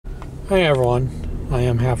Hi everyone, I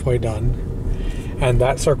am halfway done, and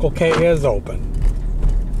that Circle K is open.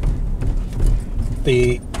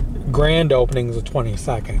 The grand opening is the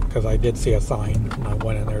 22nd, because I did see a sign, and I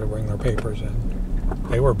went in there to bring their papers in.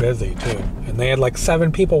 They were busy too, and they had like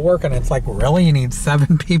 7 people working. It's like, really? You need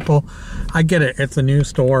 7 people? I get it, it's a new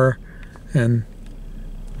store,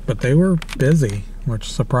 but they were busy,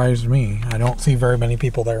 which surprised me. I don't see very many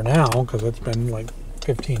people there now, because it's been like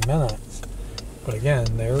 15 minutes. But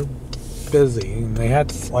again, they're busy, and they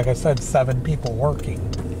had, like I said, 7 people working.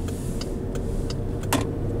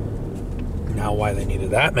 Now why they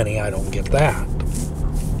needed that many, I don't get that.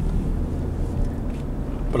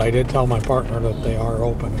 But I did tell my partner that they are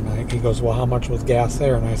open, and he goes, well, how much was gas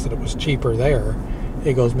there? And I said it was cheaper there.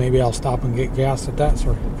 He goes, maybe I'll stop and get gas at that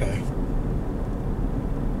Circle K.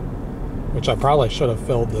 Which I probably should have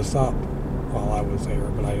filled this up while I was there,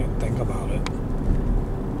 but I didn't think about it.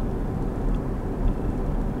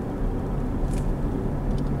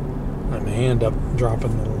 I may end up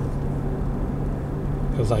dropping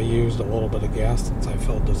because I used a little bit of gas since I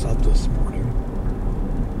filled this up this morning.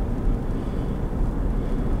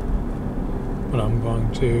 But I'm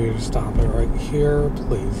going to stop it right here.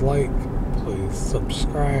 Please like, please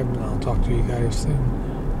subscribe, and I'll talk to you guys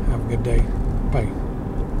soon. Have a good day. Bye.